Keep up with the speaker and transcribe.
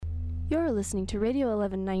You're listening to Radio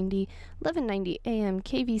 1190 AM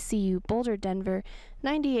KVCU Boulder, Denver,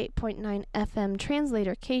 98.9 FM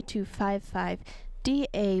translator K255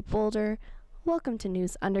 DA Boulder. Welcome to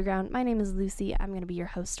News Underground. My name is Lucy. I'm going to be your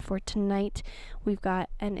host for tonight. We've got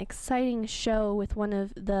an exciting show with one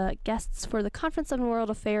of the guests for the Conference on World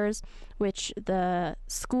Affairs, which the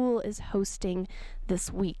school is hosting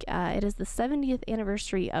this week. It is the 70th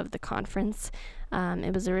anniversary of the conference.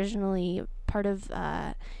 It was originally part of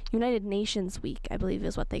United Nations Week, I believe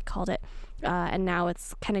is what they called it. And now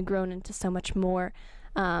it's kind of grown into so much more.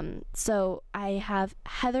 So I have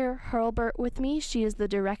Heather Hurlburt with me. She is the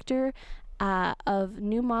director of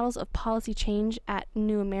New Models of Policy Change at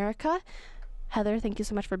New America. Heather, thank you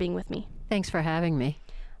so much for being with me. Thanks for having me.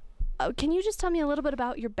 Can you just tell me a little bit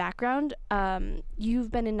about your background?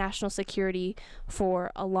 You've been in national security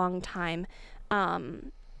for a long time.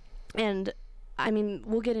 And I mean,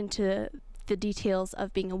 we'll get into the details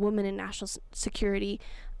of being a woman in national security.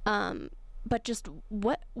 But just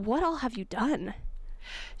what all have you done?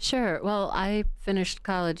 Sure. Well, I finished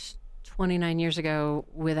college 29 years ago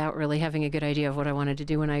without really having a good idea of what I wanted to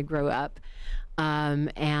do when I grew up,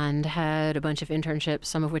 and had a bunch of internships,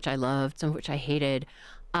 some of which I loved, some of which I hated.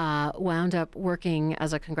 Wound up working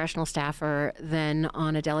as a congressional staffer, then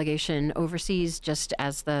on a delegation overseas just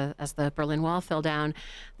as the Berlin Wall fell down.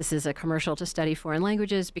 This is a commercial to study foreign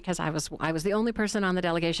languages because I was the only person on the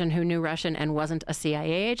delegation who knew Russian and wasn't a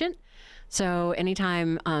CIA agent. So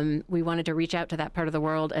anytime we wanted to reach out to that part of the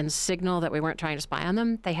world and signal that we weren't trying to spy on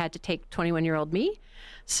them, they had to take 21-year-old me.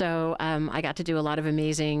 So I got to do a lot of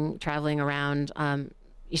amazing traveling around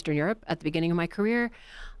Eastern Europe at the beginning of my career.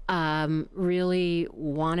 Really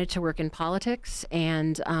wanted to work in politics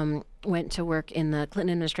and went to work in the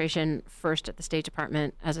Clinton administration, first at the State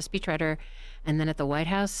Department as a speechwriter, and then at the White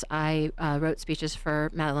House. I wrote speeches for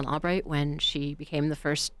Madeleine Albright when she became the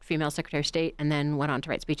first female Secretary of State, and then went on to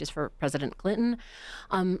write speeches for President Clinton.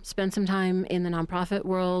 Spent some time in the nonprofit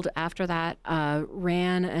world. After that,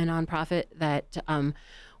 ran a nonprofit that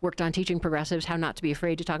worked on teaching progressives how not to be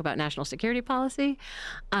afraid to talk about national security policy,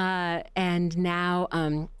 and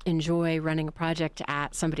now enjoy running a project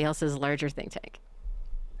at somebody else's larger think tank.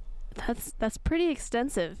 That's pretty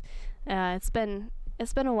extensive. It's been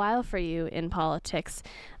a while for you in politics.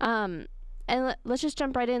 And let's just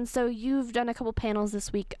jump right in. So you've done a couple panels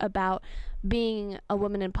this week about being a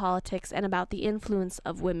woman in politics and about the influence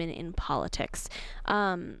of women in politics.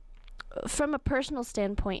 From a personal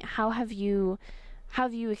standpoint, how have you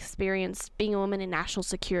experienced being a woman in national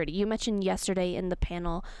security? You mentioned yesterday in the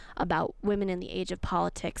panel about women in the age of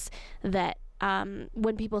politics that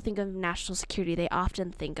when people think of national security, they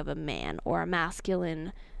often think of a man or a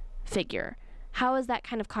masculine figure. How is that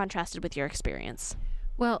kind of contrasted with your experience?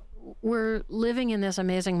 Well, we're living in this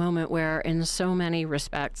amazing moment where, in so many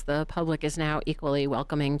respects, the public is now equally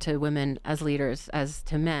welcoming to women as leaders as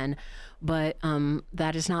to men. But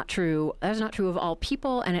that is not true. That is not true of all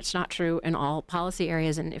people, and it's not true in all policy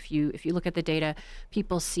areas. And if you look at the data,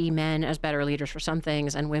 people see men as better leaders for some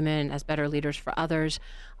things and women as better leaders for others.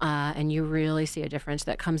 And you really see a difference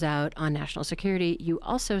that comes out on national security. You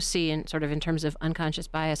also see, in terms of unconscious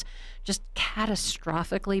bias, just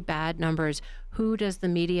catastrophically bad numbers. Who does the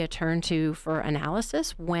media turn to for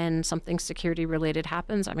analysis when something security related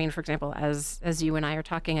happens? I mean, for example, as you and I are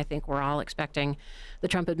talking, I think we're all expecting the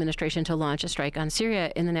Trump administration to launch a strike on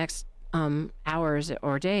Syria in the next hours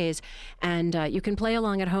or days. And you can play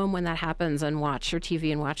along at home when that happens and watch your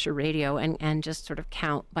TV and watch your radio and just sort of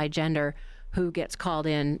count by gender who gets called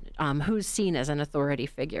in, who's seen as an authority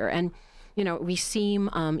figure. And we seem,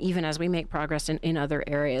 even as we make progress in other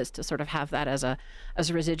areas, to sort of have that as a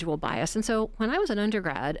residual bias. And so when I was an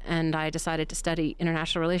undergrad and I decided to study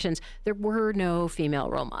international relations, there were no female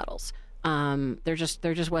role models. There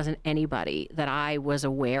just wasn't anybody that I was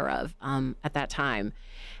aware of at that time.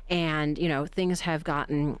 And, things have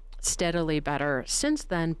gotten steadily better since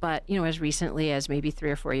then. But, as recently as maybe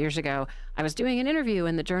 3 or 4 years ago, I was doing an interview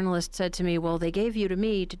and the journalist said to me, well, they gave you to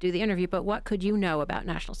me to do the interview, but what could you know about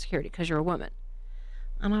national security because you're a woman?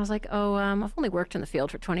 And I was like, I've only worked in the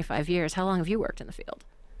field for 25 years. How long have you worked in the field?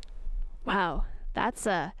 Wow, that's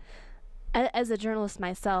as a journalist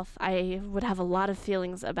myself, I would have a lot of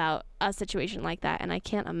feelings about a situation like that, and I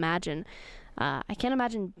can't imagine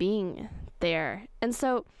being there. And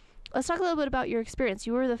so let's talk a little bit about your experience.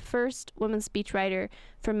 You were the first woman speechwriter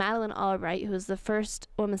for Madeleine Albright, who was the first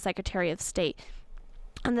woman Secretary of State.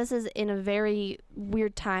 And this is in a very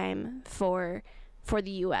weird time for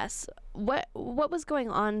the U.S. What was going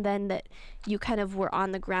on then that you kind of were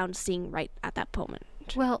on the ground seeing right at that moment?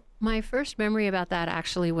 Well, my first memory about that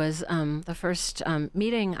actually was the first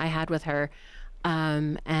meeting I had with her.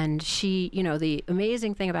 And she, the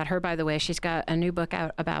amazing thing about her, by the way, she's got a new book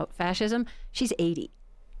out about fascism. She's 80.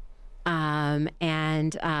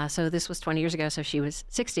 So this was 20 years ago, so she was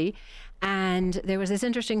 60. And there was this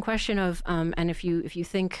interesting question of, and if you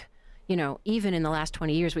think, even in the last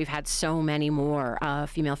 20 years, we've had so many more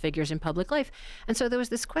female figures in public life. And so there was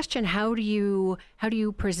this question, how do you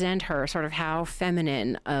present her, sort of how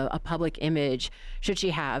feminine a public image should she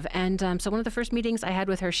have? And so one of the first meetings I had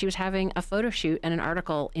with her, she was having a photo shoot and an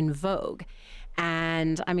article in Vogue.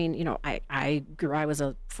 And I mean, I was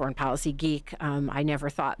a foreign policy geek. I never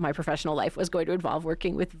thought my professional life was going to involve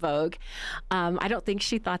working with Vogue. I don't think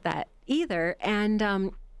she thought that either.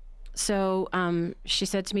 And so she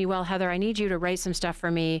said to me, well, Heather, I need you to write some stuff for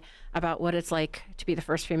me about what it's like to be the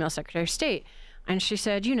first female Secretary of State. And she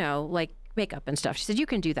said, like makeup and stuff. She said, you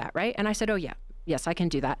can do that, right? And I said, oh, yeah. Yes, I can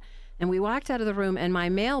do that. And we walked out of the room, and my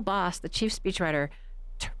male boss, the chief speechwriter,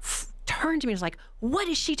 turned to me and was like, what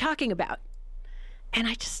is she talking about? And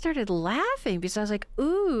I just started laughing because I was like,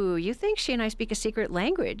 ooh, you think she and I speak a secret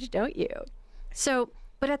language, don't you? So,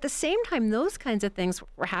 but at the same time, those kinds of things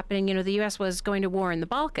were happening. The U.S. was going to war in the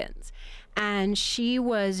Balkans. And she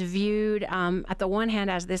was viewed, at the one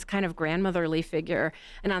hand, as this kind of grandmotherly figure.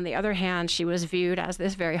 And on the other hand, she was viewed as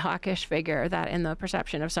this very hawkish figure that, in the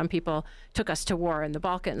perception of some people, took us to war in the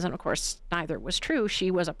Balkans. And of course, neither was true.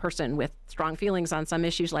 She was a person with strong feelings on some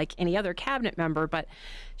issues like any other cabinet member. But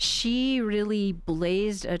she really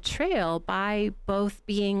blazed a trail by both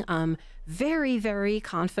being very, very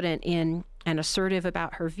confident in and assertive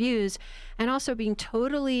about her views, and also being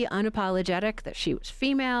totally unapologetic that she was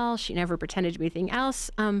female. She never pretended to be anything else.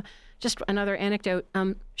 Just another anecdote,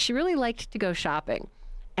 she really liked to go shopping.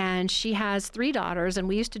 And she has 3 daughters, and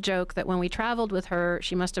we used to joke that when we traveled with her,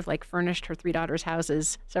 she must have furnished her 3 daughters'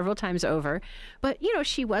 houses several times over. But,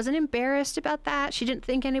 she wasn't embarrassed about that. She didn't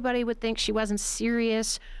think anybody would think she wasn't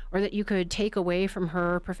serious or that you could take away from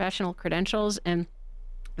her professional credentials. And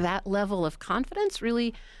that level of confidence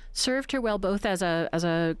really served her well, both as a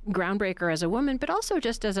groundbreaker as a woman, but also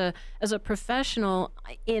just as a professional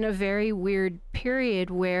in a very weird period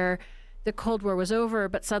where the Cold War was over,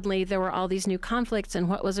 but suddenly there were all these new conflicts, and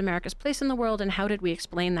what was America's place in the world, and how did we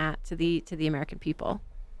explain that to the American people?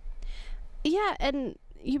 Yeah, and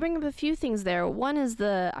you bring up a few things there. One is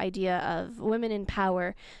the idea of women in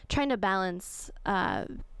power, trying to balance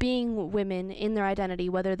being women in their identity,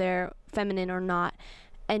 whether they're feminine or not,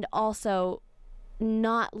 and also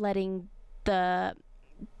not letting the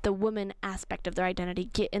woman aspect of their identity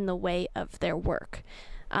get in the way of their work.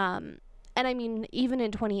 And I mean, even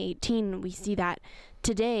in 2018, we see that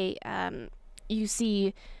today. You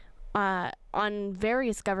see on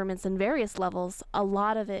various governments and various levels, a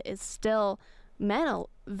lot of it is still men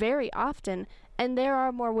very often, and there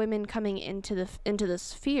are more women coming into the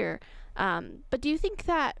sphere. But do you think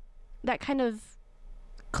that kind of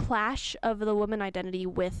clash of the woman identity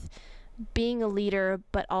with being a leader,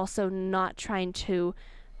 but also not trying to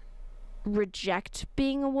reject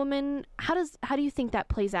being a woman, how do you think that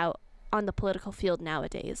plays out on the political field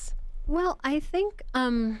nowadays? Well, I think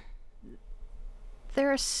I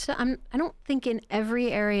don't think in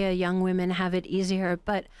every area young women have it easier,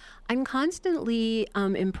 but I'm constantly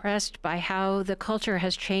impressed by how the culture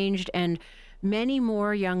has changed, and many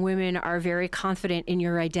more young women are very confident in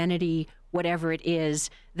your identity, whatever it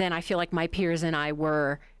is, than I feel like my peers and I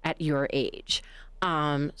were at your age.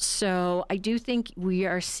 So I do think we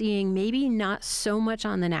are seeing, maybe not so much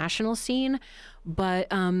on the national scene, but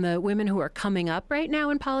the women who are coming up right now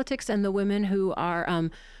in politics, and the women who are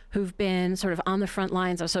who've been sort of on the front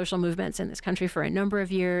lines of social movements in this country for a number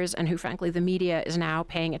of years, and who, frankly, the media is now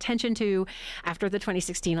paying attention to after the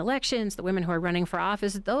 2016 elections, the women who are running for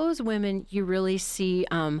office, those women you really see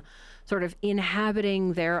sort of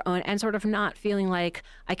inhabiting their own, and sort of not feeling like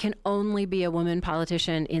I can only be a woman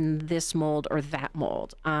politician in this mold or that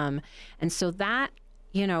mold. And so that,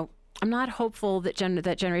 I'm not hopeful that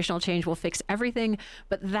that generational change will fix everything,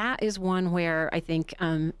 but that is one where I think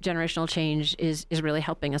generational change is really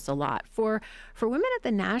helping us a lot. For women at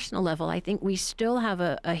the national level, I think we still have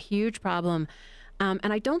a huge problem.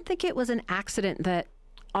 And I don't think it was an accident that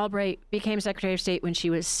Albright became Secretary of State when she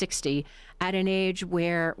was 60, at an age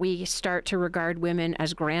where we start to regard women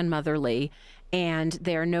as grandmotherly, and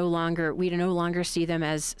we no longer see them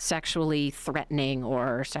as sexually threatening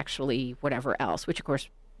or sexually whatever else, which of course,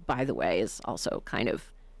 by the way, is also kind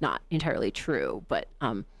of not entirely true. But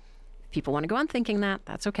if people want to go on thinking that,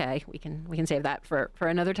 that's okay. We can save that for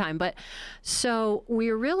another time. But so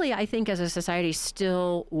we're really, I think, as a society,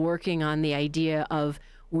 still working on the idea of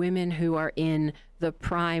women who are in the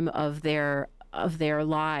prime of their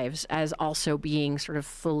lives as also being sort of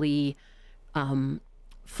fully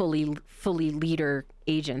fully leader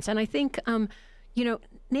agents. And I think,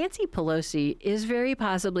 Nancy Pelosi is very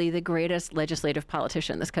possibly the greatest legislative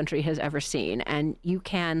politician this country has ever seen. And you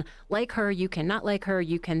can like her, you can not like her,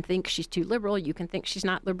 you can think she's too liberal, you can think she's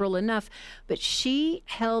not liberal enough. But she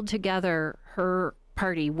held together her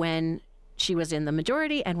party when she was in the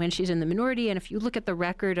majority and when she's in the minority. And if you look at the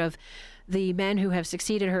record of the men who have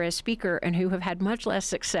succeeded her as speaker and who have had much less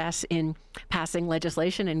success in passing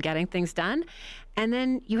legislation and getting things done, and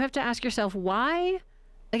then you have to ask yourself, why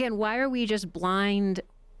are we just blind?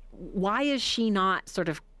 Why is she not sort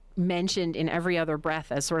of mentioned in every other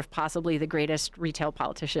breath as sort of possibly the greatest retail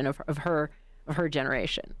politician of her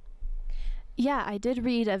generation? Yeah, I did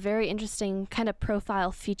read a very interesting kind of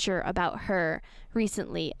profile feature about her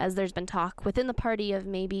recently, as there's been talk within the party of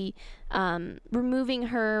maybe removing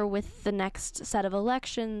her with the next set of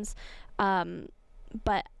elections.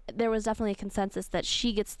 But there was definitely a consensus that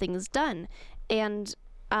she gets things done. And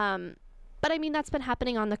but I mean, that's been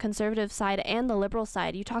happening on the conservative side and the liberal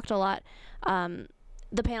side. You talked a lot,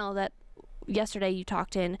 the panel that yesterday you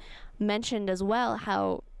talked in mentioned as well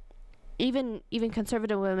how even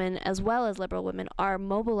conservative women as well as liberal women are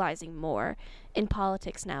mobilizing more in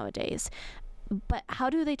politics nowadays. But how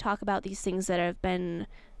do they talk about these things that have been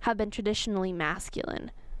traditionally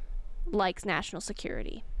masculine, like national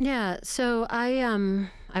security? Yeah, so I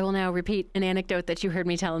will now repeat an anecdote that you heard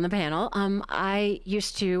me tell in the panel. I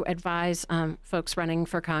used to advise folks running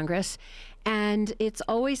for Congress, and it's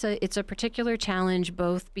always a particular challenge,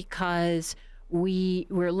 both because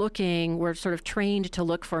we're sort of trained to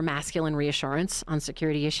look for masculine reassurance on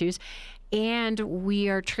security issues, and we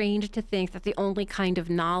are trained to think that the only kind of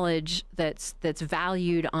knowledge that's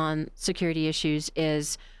valued on security issues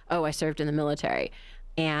is, oh, I served in the military.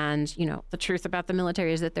 And, the truth about the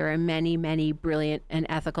military is that there are many, many brilliant and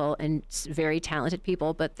ethical and very talented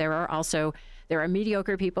people, but there are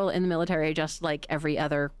mediocre people in the military, just like every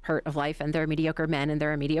other part of life, and there are mediocre men and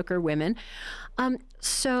there are mediocre women.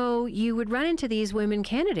 So you would run into these women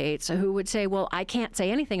candidates who would say, well, I can't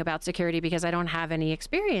say anything about security because I don't have any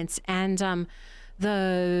experience. And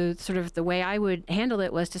the way I would handle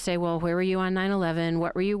it was to say, well, where were you on 9/11?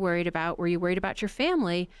 What were you worried about? Were you worried about your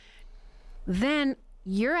family? Then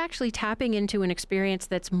you're actually tapping into an experience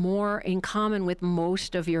that's more in common with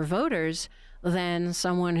most of your voters than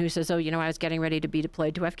someone who says, oh, I was getting ready to be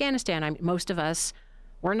deployed to Afghanistan. Most of us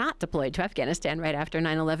were not deployed to Afghanistan right after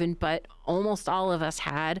 9/11, but almost all of us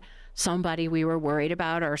had somebody we were worried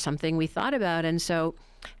about or something we thought about. And so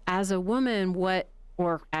as a woman,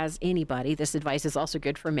 or as anybody, this advice is also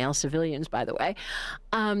good for male civilians, by the way,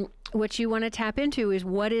 what you want to tap into is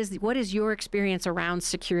what is your experience around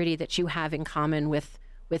security that you have in common with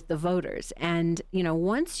the voters. And,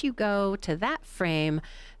 once you go to that frame,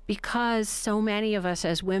 because so many of us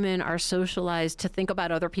as women are socialized to think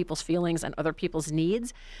about other people's feelings and other people's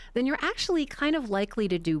needs, then you're actually kind of likely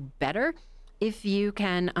to do better if you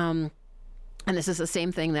can, and this is the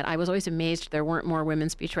same thing that I was always amazed there weren't more women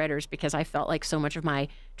speechwriters, because I felt like so much of my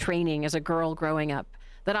training as a girl growing up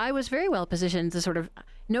that I was very well positioned to sort of,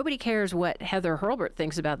 nobody cares what Heather Hurlburt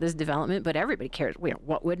thinks about this development, but everybody cares,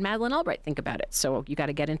 what would Madeleine Albright think about it? So you got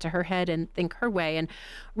to get into her head and think her way. And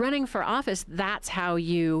running for office, that's how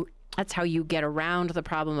you get around the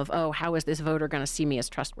problem of, oh, how is this voter going to see me as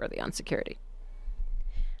trustworthy on security?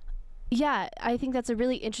 Yeah, I think that's a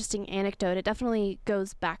really interesting anecdote. It definitely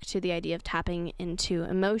goes back to the idea of tapping into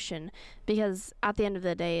emotion, because at the end of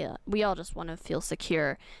the day, we all just want to feel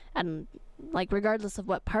secure. And regardless of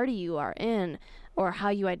what party you are in or how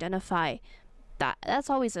you identify, that's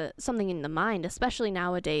always something in the mind, especially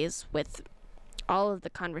nowadays with all of the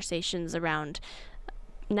conversations around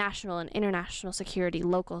national and international security,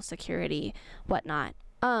 local security, whatnot.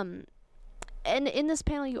 And in this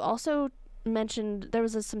panel, you also mentioned there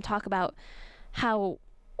was some talk about how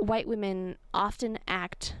white women often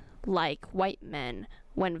act like white men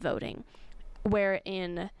when voting,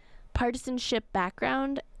 wherein partisanship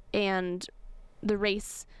background and the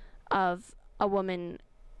race of a woman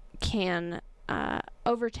can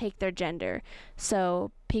overtake their gender.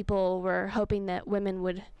 So people were hoping that women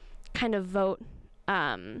would kind of vote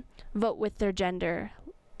with their gender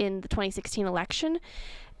in the 2016 election.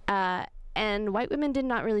 And white women did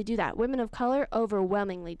not really do that. Women of color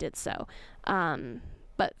overwhelmingly did so.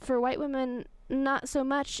 But for white women, not so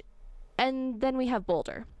much. And then we have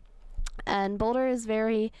Boulder. And Boulder is a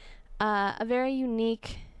very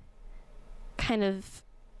unique kind of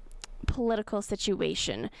political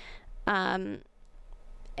situation. And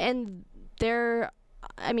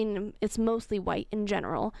it's mostly white in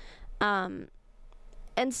general. And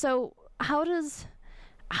so how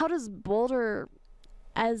does Boulder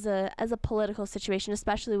as a political situation,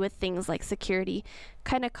 especially with things like security,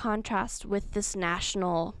 kind of contrast with this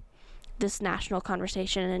national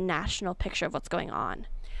conversation and national picture of what's going on?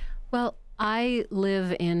 Well, I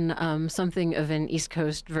live in something of an East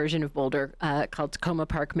Coast version of Boulder called Tacoma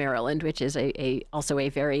Park, Maryland, which is also a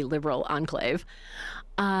very liberal enclave.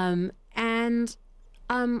 And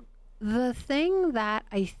the thing that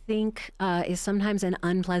I think is sometimes an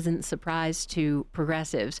unpleasant surprise to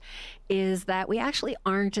progressives is that we actually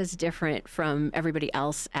aren't as different from everybody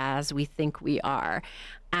else as we think we are.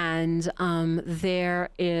 And there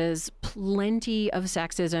is plenty of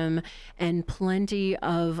sexism and plenty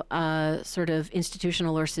of sort of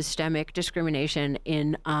institutional or systemic discrimination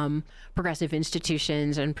in progressive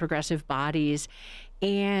institutions and progressive bodies.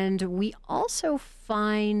 And we also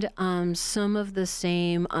find some of the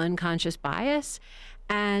same unconscious bias.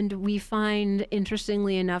 And we find,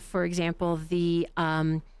 interestingly enough, for example, the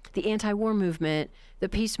anti-war movement, the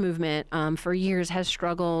peace movement, for years has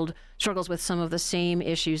struggles with some of the same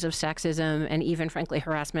issues of sexism and even, frankly,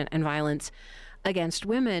 harassment and violence against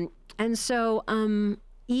women. And so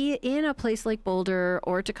in a place like Boulder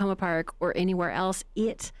or Tacoma Park or anywhere else,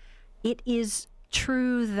 it is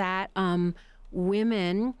true that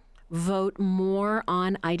women vote more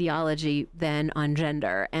on ideology than on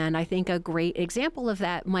gender. And I think a great example of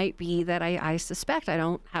that might be that I suspect, I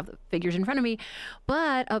don't have the figures in front of me,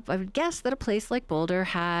 but I would guess that a place like Boulder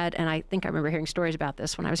had, and I think I remember hearing stories about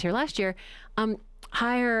this when I was here last year,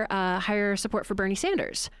 higher support for Bernie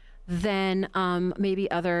Sanders than maybe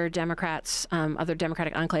other Democrats, other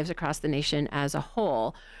Democratic enclaves across the nation as a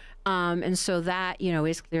whole. And so that,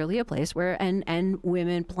 is clearly a place where, and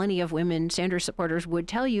women, plenty of women Sanders supporters would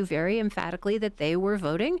tell you very emphatically that they were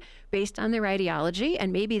voting based on their ideology,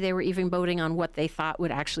 and maybe they were even voting on what they thought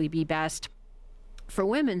would actually be best for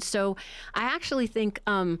women. So I actually think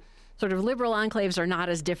sort of liberal enclaves are not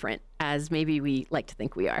as different as maybe we like to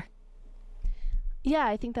think we are. Yeah,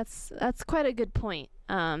 I think that's quite a good point.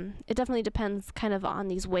 It definitely depends kind of on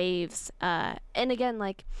these waves. And again,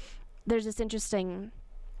 like, there's this interesting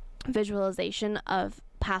visualization of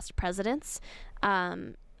past presidents,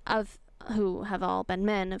 of who have all been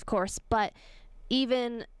men, of course, but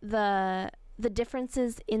even the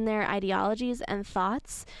differences in their ideologies and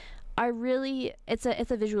thoughts are really, it's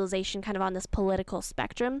a visualization kind of on this political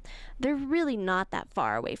spectrum. They're really not that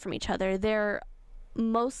far away from each other. They're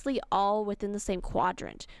mostly all within the same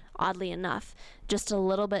quadrant, oddly enough, just a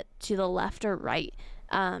little bit to the left or right.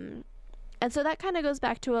 And so that kind of goes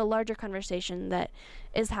back to a larger conversation that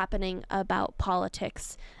is happening about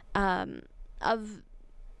politics, of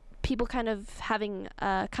people kind of having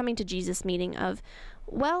a coming to Jesus meeting of,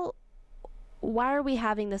 well, why are we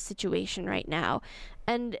having this situation right now?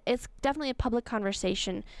 And it's definitely a public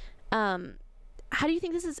conversation. How do you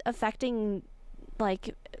think this is affecting,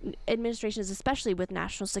 like, administrations, especially with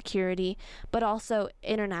national security, but also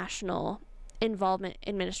international involvement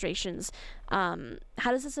administrations? How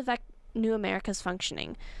does this affect New America's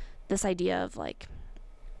functioning? This idea of, like,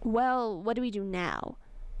 well, what do we do now?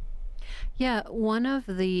 Yeah, one of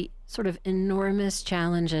the sort of enormous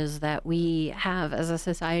challenges that we have as a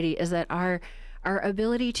society is that our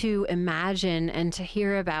ability to imagine and to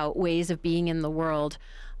hear about ways of being in the world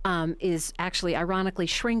is actually ironically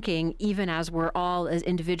shrinking, even as we're all, as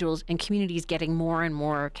individuals and communities, getting more and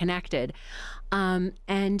more connected.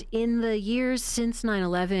 And in the years since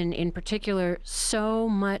 9/11 in particular, so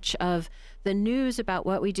much of the news about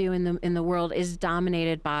what we do in the world is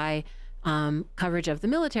dominated by coverage of the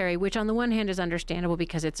military, which on the one hand is understandable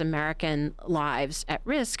because it's American lives at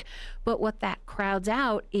risk. But what that crowds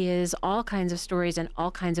out is all kinds of stories and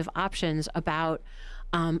all kinds of options about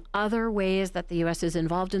other ways that the U.S. is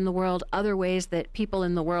involved in the world, other ways that people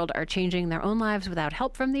in the world are changing their own lives without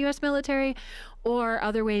help from the U.S. military, or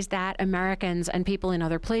other ways that Americans and people in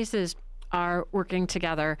other places are working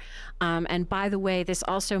together. And by the way, this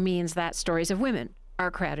also means that stories of women are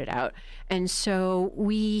crowded out. And so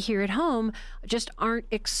we here at home just aren't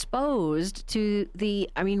exposed to the,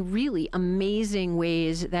 really amazing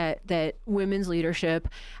ways that women's leadership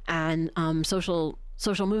and social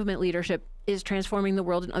movement leadership is transforming the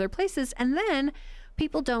world in other places. And then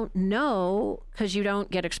people don't know because you don't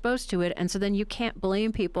get exposed to it. And so then you can't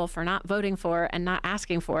blame people for not voting for and not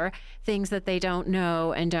asking for things that they don't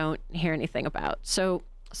know and don't hear anything about. So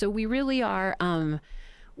we really are,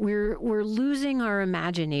 we're losing our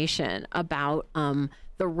imagination about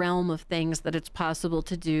the realm of things that it's possible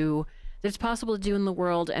to do in the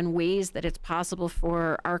world, and ways that it's possible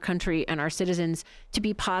for our country and our citizens to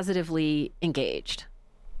be positively engaged.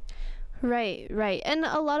 Right. And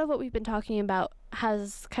a lot of what we've been talking about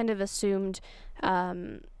has kind of assumed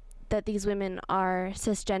that these women are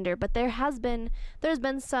cisgender, but there's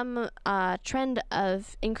been some trend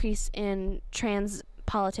of increase in trans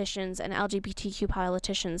politicians and LGBTQ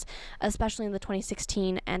politicians, especially in the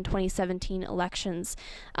 2016 and 2017 elections.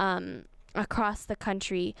 Across the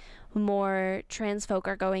country, more trans folk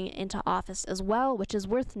are going into office as well, which is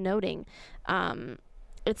worth noting.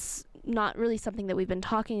 It's not really something that we've been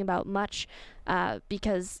talking about much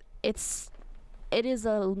because it is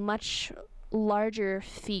a much larger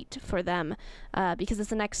feat for them because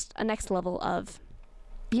it's a next level of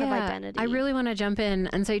identity. I really want to jump in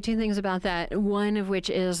and say two things about that. One of which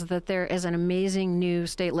is that there is an amazing new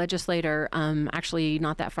state legislator, actually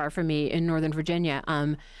not that far from me in Northern Virginia,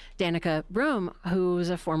 Danica Broom, who's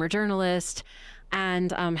a former journalist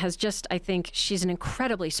and has just, I think she's an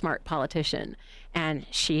incredibly smart politician. And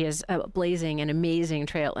she is blazing an amazing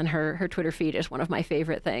trail. And her Twitter feed is one of my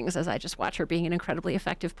favorite things as I just watch her being an incredibly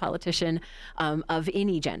effective politician of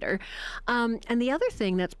any gender. And the other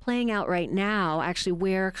thing that's playing out right now, actually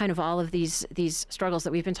where kind of all of these struggles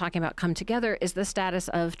that we've been talking about come together, is the status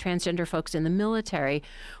of transgender folks in the military,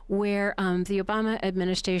 where the Obama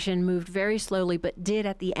administration moved very slowly, but did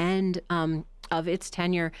at the end of its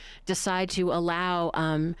tenure decide to allow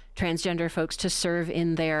transgender folks to serve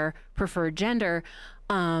in their preferred gender,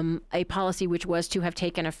 a policy which was to have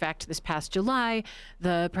taken effect this past July.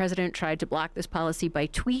 The president tried to block this policy by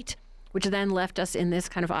tweet, which then left us in this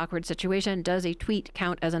kind of awkward situation. Does a tweet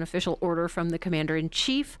count as an official order from the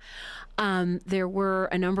commander-in-chief? There were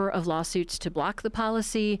a number of lawsuits to block the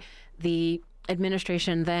policy. The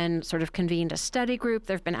administration then sort of convened a study group.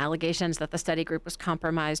 There have been allegations that the study group was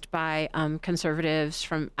compromised by conservatives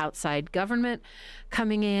from outside government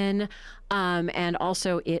coming in. And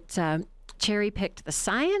also it cherry-picked the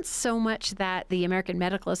science so much that the American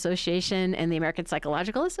Medical Association and the American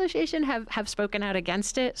Psychological Association have spoken out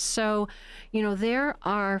against it. So, there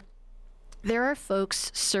are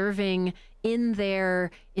folks serving in their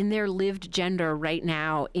lived gender right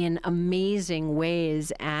now in amazing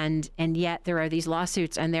ways, and yet there are these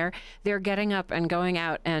lawsuits, and they're getting up and going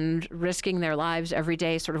out and risking their lives every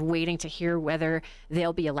day, sort of waiting to hear whether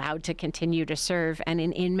they'll be allowed to continue to serve. And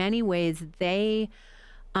in many ways, they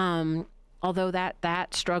although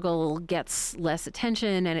that struggle gets less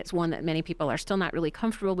attention, and it's one that many people are still not really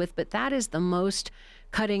comfortable with, but that is the most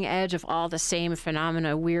cutting edge of all the same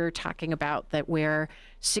phenomena we're talking about, that where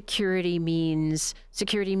security means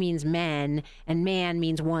men and man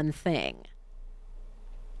means one thing.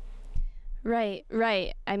 Right.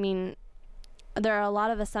 I mean, there are a lot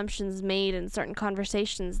of assumptions made in certain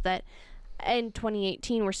conversations that in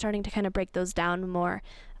 2018 we're starting to kind of break those down more.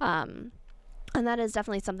 And that is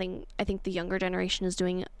definitely something I think the younger generation is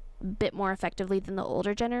doing a bit more effectively than the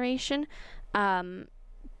older generation.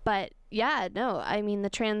 But yeah, no, I mean, the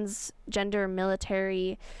transgender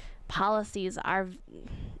military policies are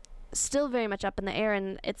still very much up in the air,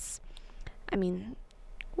 and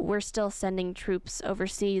we're still sending troops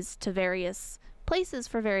overseas to various places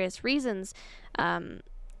for various reasons, and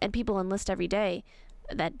people enlist every day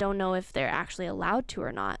that don't know if they're actually allowed to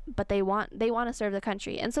or not, but they want to serve the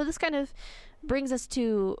country. And so this kind of brings us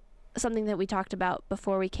to something that we talked about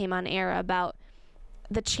before we came on air about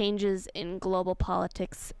the changes in global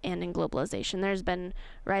politics and in globalization. There's been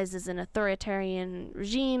rises in authoritarian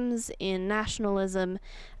regimes, in nationalism,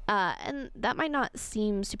 and that might not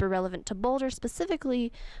seem super relevant to Boulder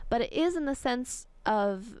specifically, but it is in the sense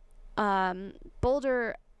of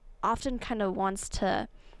Boulder often kind of wants to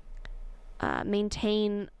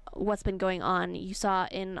maintain what's been going on. You saw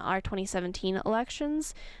in our 2017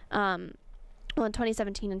 elections, in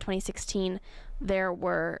 2017 and 2016, there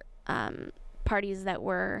were parties that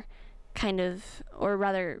were or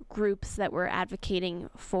rather groups that were advocating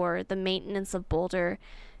for the maintenance of Boulder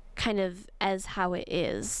kind of as how it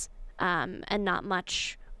is, and not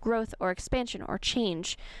much growth or expansion or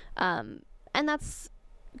change. And that's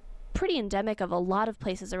pretty endemic of a lot of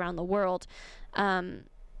places around the world.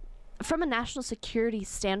 From a national security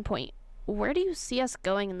standpoint, where do you see us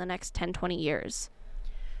going in the next 10, 20 years?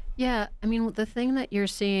 Yeah, I mean, the thing that you're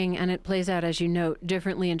seeing, and it plays out, as you note,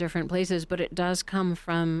 differently in different places, but it does come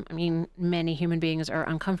from, many human beings are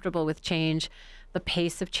uncomfortable with change. The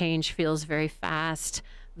pace of change feels very fast.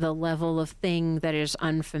 The level of thing that is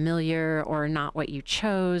unfamiliar or not what you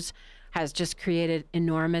chose has just created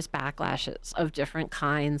enormous backlashes of different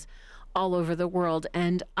kinds all over the world.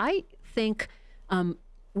 And I think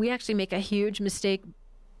we actually make a huge mistake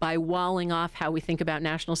by walling off how we think about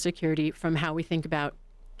national security from how we think about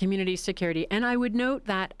community security. And I would note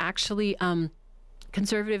that actually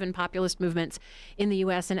conservative and populist movements in the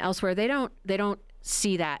U.S. and elsewhere, they don't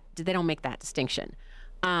see that, they don't make that distinction.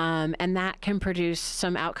 And that can produce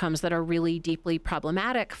some outcomes that are really deeply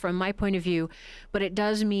problematic from my point of view. But it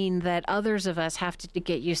does mean that others of us have to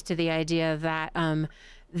get used to the idea that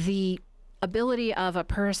the ability of a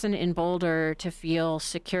person in Boulder to feel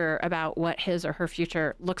secure about what his or her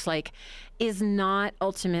future looks like is not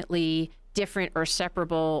ultimately different or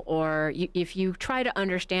separable, or if you try to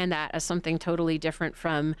understand that as something totally different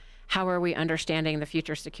from how are we understanding the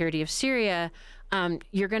future security of Syria,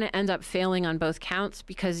 you're going to end up failing on both counts,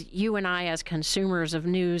 because you and I as consumers of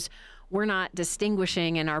news, we're not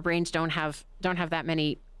distinguishing, and our brains don't have that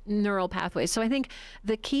many neural pathways. So I think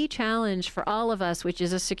the key challenge for all of us, which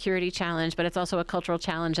is a security challenge, but it's also a cultural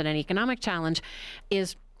challenge and an economic challenge,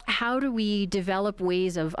 is how do we develop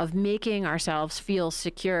ways of making ourselves feel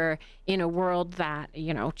secure in a world that,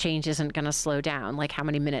 change isn't going to slow down, like how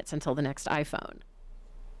many minutes until the next iPhone?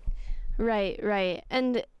 Right.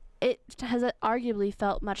 And it has arguably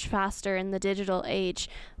felt much faster in the digital age,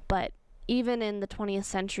 but even in the 20th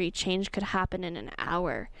century, change could happen in an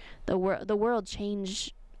hour. The world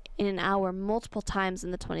changed in an hour multiple times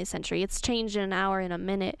in the 20th century. It's changed in an hour, in a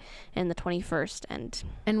minute in the 21st.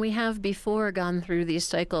 And we have before gone through these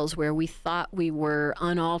cycles where we thought we were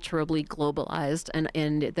unalterably globalized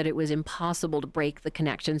and that it was impossible to break the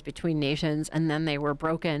connections between nations, and then they were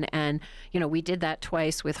broken. And, we did that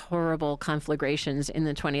twice with horrible conflagrations in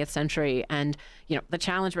the 20th century. And, the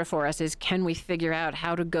challenge before us is, can we figure out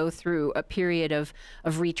how to go through a period of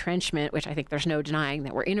retrenchment, which I think there's no denying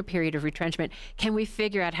that we're in a period of retrenchment. Can we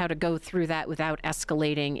figure out how to go through that without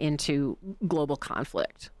escalating into global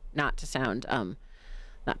conflict? Not to sound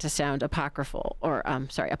apocryphal or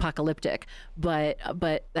apocalyptic, but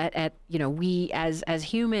that we as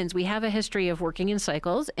humans, we have a history of working in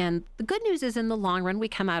cycles, and the good news is in the long run we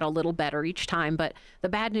come out a little better each time, but the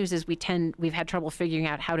bad news is we've had trouble figuring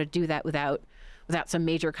out how to do that without some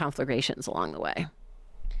major conflagrations along the way.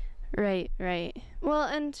 Right. Well,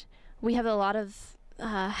 and we have a lot of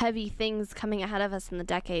heavy things coming ahead of us in the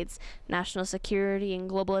decades. National security and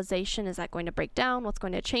globalization, is that going to break down? What's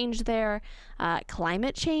going to change there?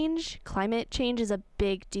 Climate change is a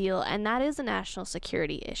big deal, and that is a national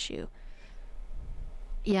security issue.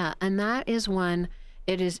 Yeah, and that is one.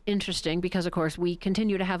 It is interesting because, of course, we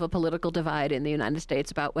continue to have a political divide in the United States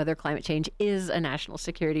about whether climate change is a national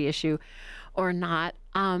security issue or not.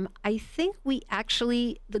 I think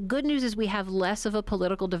the good news is we have less of a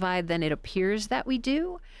political divide than it appears that we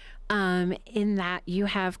do, in that you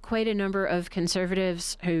have quite a number of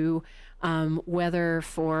conservatives who, whether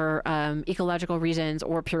for ecological reasons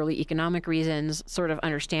or purely economic reasons, sort of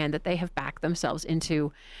understand that they have backed themselves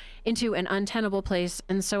into an untenable place.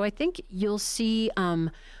 And so I think you'll see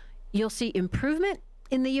improvement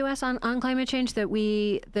in the U.S. on climate change, that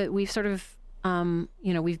we've sort of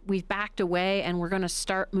we've backed away, and we're going to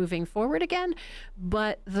start moving forward again.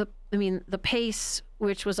 But the pace,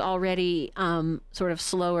 which was already sort of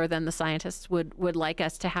slower than the scientists would like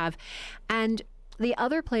us to have. And the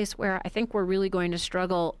other place where I think we're really going to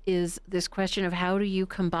struggle is this question of how do you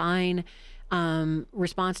combine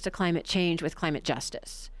response to climate change with climate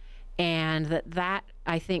justice. And that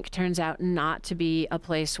I think turns out not to be a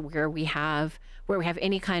place where we have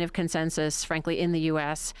any kind of consensus, frankly, in the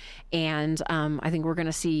U.S. And I think we're going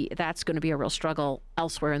to see that's going to be a real struggle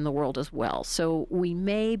elsewhere in the world as well. So we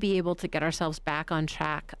may be able to get ourselves back on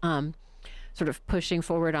track, sort of pushing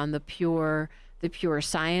forward on the pure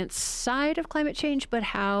science side of climate change, but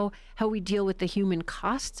how we deal with the human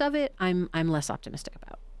costs of it, I'm less optimistic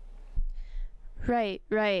about.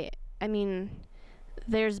 Right. I mean,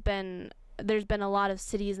 there's been a lot of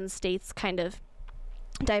cities and states kind of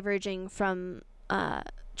diverging from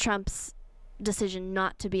Trump's decision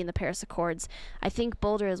not to be in the Paris Accords. I think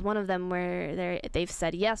Boulder is one of them where they've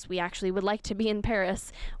said, yes, we actually would like to be in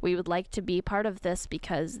Paris. We would like to be part of this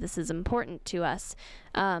because this is important to us.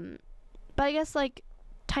 But I guess,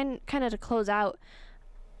 kind of to close out,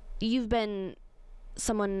 you've been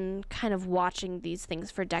someone kind of watching these things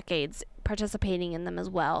for decades, participating in them as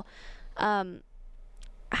well.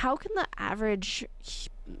 How can the average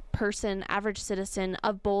person, average citizen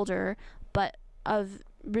of Boulder, but of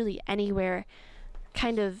really anywhere,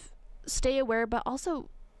 kind of stay aware, but also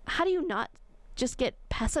how do you not just get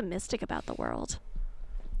pessimistic about the world?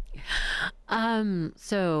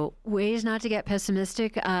 So ways not to get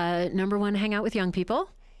pessimistic. Number one, hang out with young people.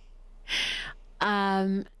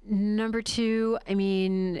 Number two, I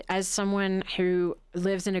mean, as someone who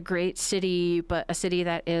lives in a great city, but a city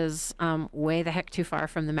that is way the heck too far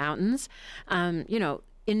from the mountains,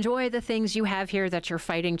 enjoy the things you have here that you're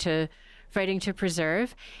fighting to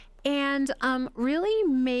preserve, and really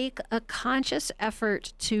make a conscious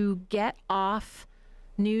effort to get off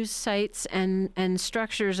news sites and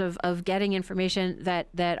structures of getting information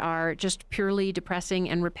that are just purely depressing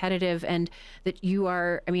and repetitive, and that you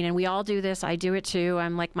are, I mean, and we all do this. I do it too.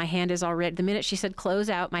 I'm like, my hand is already, the minute she said close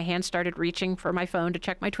out, my hand started reaching for my phone to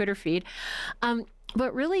check my Twitter feed.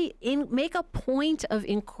 But really make a point of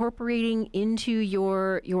incorporating into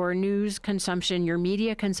your news consumption, your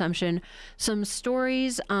media consumption, some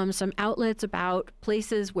stories, some outlets about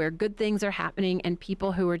places where good things are happening and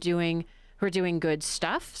people who are doing good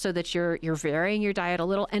stuff, so that you're varying your diet a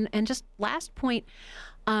little. And just last point,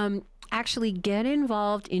 actually get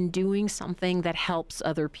involved in doing something that helps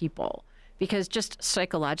other people, because just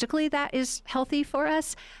psychologically that is healthy for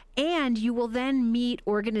us. And you will then meet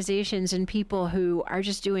organizations and people who are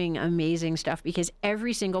just doing amazing stuff, because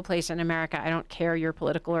every single place in America, I don't care your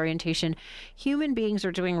political orientation, human beings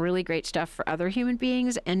are doing really great stuff for other human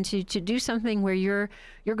beings. And to do something where you're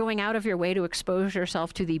going out of your way to expose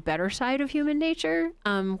yourself to the better side of human nature,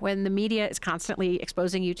 when the media is constantly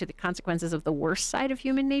exposing you to the consequences of the worst side of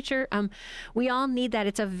human nature, we all need that.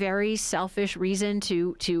 It's a very selfish reason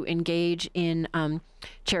to engage in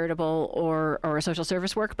charitable or social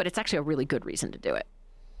service work, but it's actually a really good reason to do it.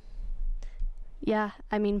 Yeah,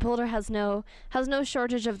 I mean, Boulder has no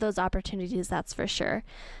shortage of those opportunities, that's for sure.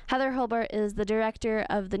 Heather Hurlburt is the director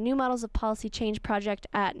of the New Models of Policy Change Project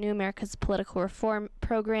at New America's Political Reform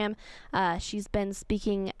Program. She's been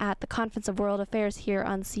speaking at the Conference of World Affairs here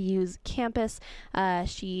on CU's campus.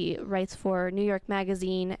 She writes for New York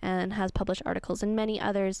Magazine and has published articles in many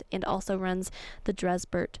others, and also runs the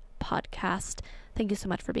Hurlburt podcast. Thank you so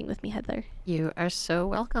much for being with me, Heather. You are so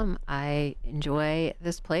welcome. I enjoy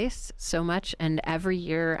this place so much, and every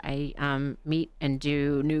year I meet and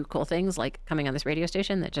do new cool things, like coming on this radio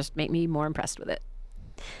station, that just make me more impressed with it.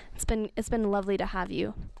 It's been lovely to have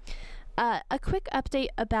you. A quick update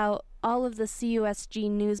about all of the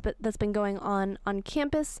CUSG news that's been going on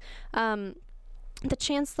campus. The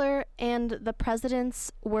chancellor and the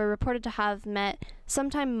presidents were reported to have met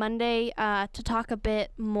sometime Monday to talk a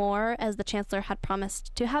bit more, as the chancellor had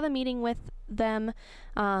promised to have a meeting with them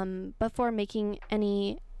before making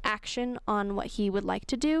any action on what he would like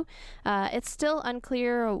to do. It's still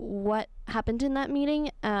unclear what happened in that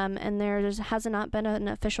meeting, and there has not been an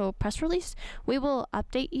official press release. We will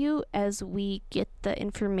update you as we get the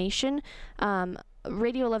information.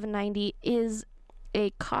 Radio 1190 is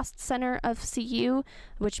a cost center of CU,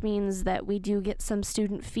 which means that we do get some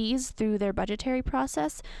student fees through their budgetary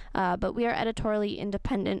process, but we are editorially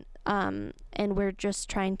independent, and we're just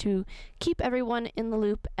trying to keep everyone in the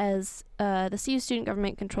loop, as the CU student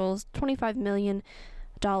government controls $25 million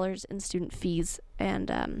in student fees,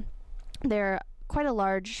 and they're quite a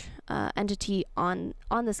large entity on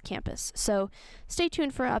this campus. So stay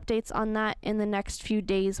tuned for updates on that in the next few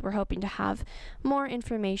days. We're hoping to have more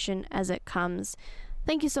information as it comes.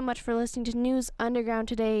 Thank you so much for listening to News Underground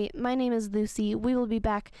today. My name is Lucy. We will be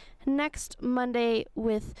back next Monday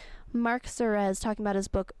with Mark Serez talking about his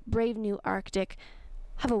book, Brave New Arctic.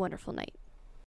 Have a wonderful night.